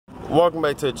Welcome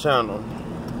back to the channel.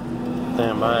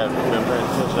 Damn, I haven't been paying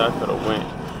attention. I could have went.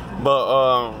 But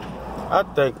I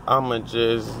think I'ma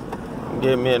just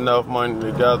get me enough money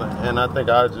together, and I think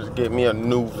I'll just get me a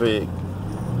new Vic.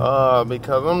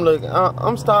 Because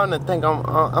I'm starting to think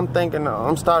I'm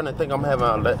starting to think I'm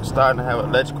starting to have an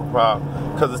electrical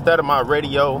problem. Because instead of my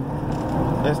radio,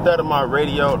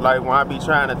 like when I be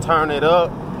trying to turn it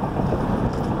up,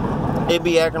 it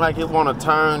be acting like it want to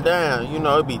turn down. You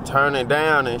know, it be turning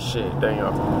down and shit.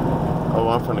 Damn. Oh,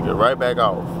 I'm finna get right back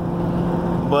off.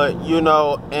 But, you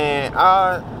know, and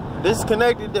I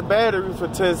disconnected the battery for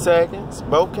 10 seconds.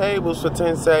 Both cables for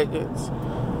 10 seconds.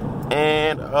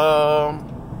 And,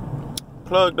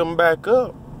 plugged them back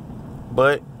up.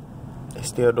 But, they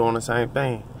still doing the same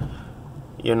thing.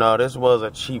 You know, this was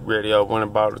a cheap radio. Went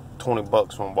about 20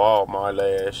 bucks from Walmart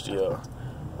last year.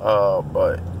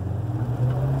 But...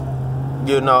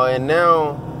 you know, and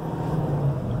now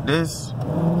this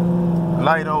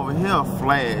light over here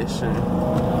flashing,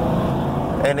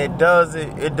 and it does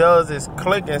this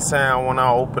clicking sound when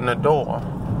I open the door.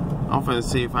 I'm finna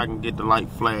see if I can get the light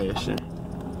flashing.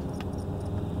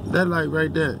 That light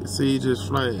right there, see, it just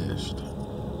flashed.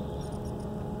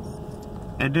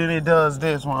 And then it does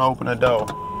this when I open the door.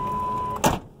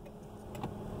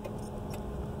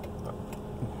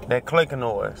 That clicking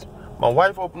noise. My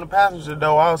wife opened the passenger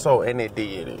door also, and it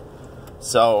did it.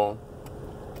 So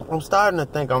I'm starting to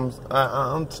think I'm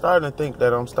starting to think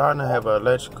that I'm starting to have an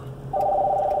electrical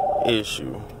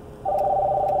issue.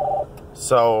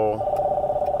 So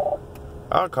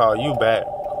I'll call you back.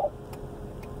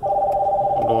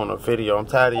 I'm doing a video. I'm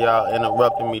tired of y'all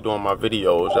interrupting me doing my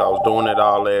videos. Y'all was doing it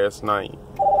all last night.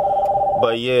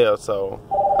 But yeah, so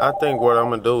I think what I'm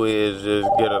gonna do is just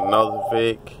get another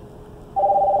Vic.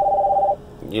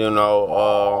 You know,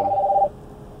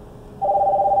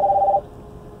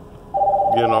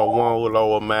 one with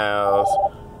lower miles,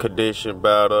 condition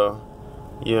better,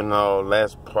 you know,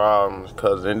 less problems.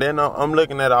 And then I'm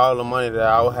looking at all the money that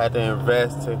I would have to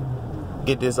invest to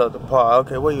get this up to par.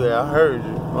 Okay, where you at? I heard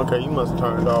you. Okay, you must have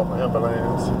turned off my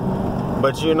ambulance.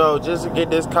 But, you know, just to get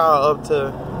this car up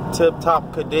to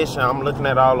tip-top condition, I'm looking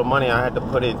at all the money I had to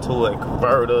put into it.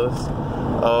 Converters,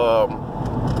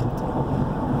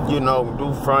 you know,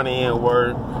 do front end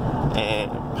work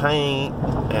and paint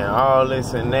and all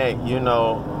this and that. You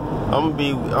know, I'm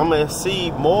gonna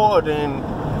see more than,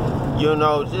 you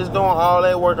know, just doing all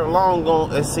that work alone.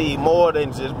 Gonna see more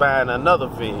than just buying another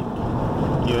Vic.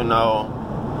 You know,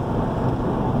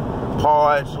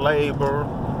 parts, labor,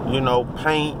 you know,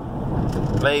 paint,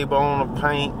 labor on the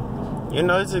paint. You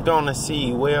know, it's just gonna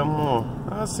see way more.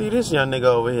 I see this young nigga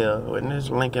over here with this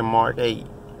Lincoln Mark 8.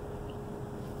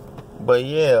 But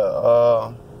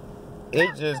yeah,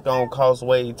 it just gonna cost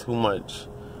way too much.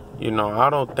 You know, I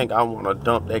don't think I want to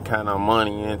dump that kind of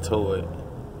money into it.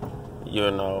 You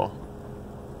know.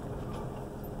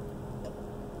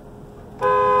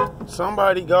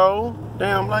 Somebody go.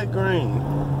 Damn, light green.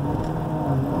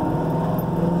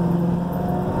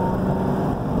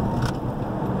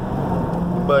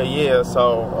 But yeah,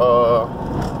 so,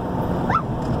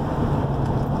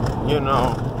 you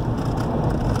know,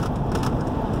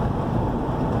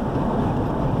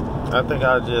 I think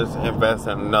I'll just invest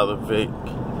in another Vic.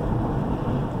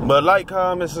 But like,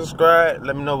 comment, subscribe.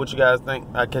 Let me know what you guys think.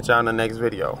 I'll catch y'all in the next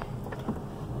video.